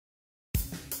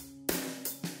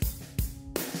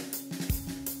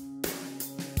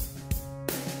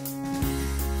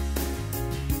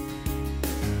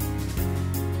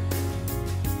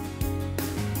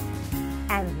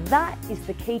that is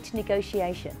the key to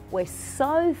negotiation. We're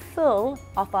so full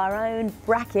of our own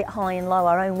bracket, high and low,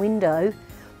 our own window,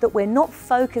 that we're not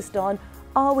focused on,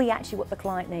 are we actually what the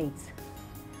client needs?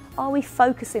 Are we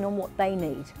focusing on what they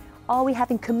need? Are we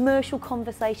having commercial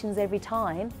conversations every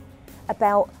time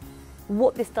about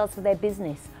what this does for their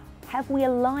business? Have we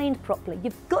aligned properly?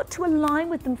 You've got to align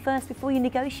with them first before you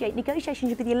negotiate. Negotiation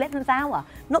should be the 11th hour,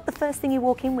 not the first thing you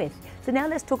walk in with. So now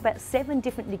let's talk about 7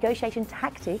 different negotiation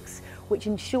tactics which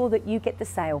ensure that you get the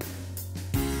sale.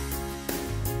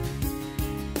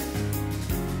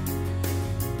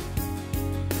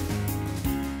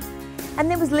 And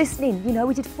there was listening. You know,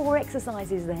 we did 4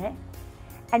 exercises there,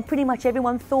 and pretty much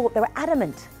everyone thought, they were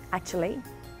adamant, actually,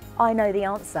 I know the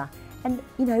answer. And,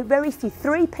 you know, very few,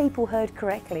 3 people heard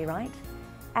correctly, right?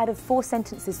 Out of 4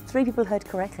 sentences, 3 people heard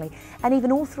correctly. And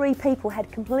even all 3 people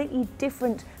had completely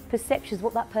different perceptions of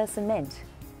what that person meant.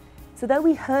 So though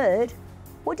we heard,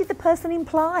 what did the person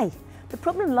imply? The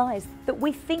problem lies that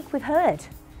we think we've heard,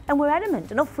 and we're adamant,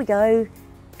 and off we go,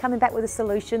 coming back with a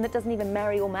solution that doesn't even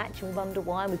marry or match, and we wonder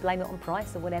why, and we blame it on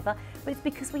price or whatever, but it's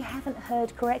because we haven't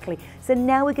heard correctly. So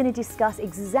now we're going to discuss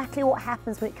exactly what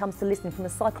happens when it comes to listening from a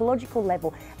psychological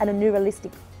level and a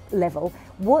neuralistic level,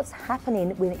 what's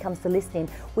happening when it comes to listening,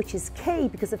 which is key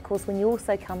because, of course, when you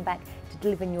also come back to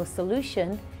delivering your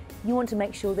solution, you want to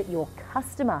make sure that your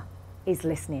customer is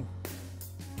listening.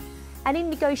 And in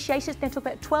negotiations, we're going to talk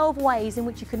about 12 ways in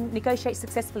which you can negotiate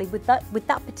successfully with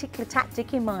that particular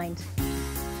tactic in mind.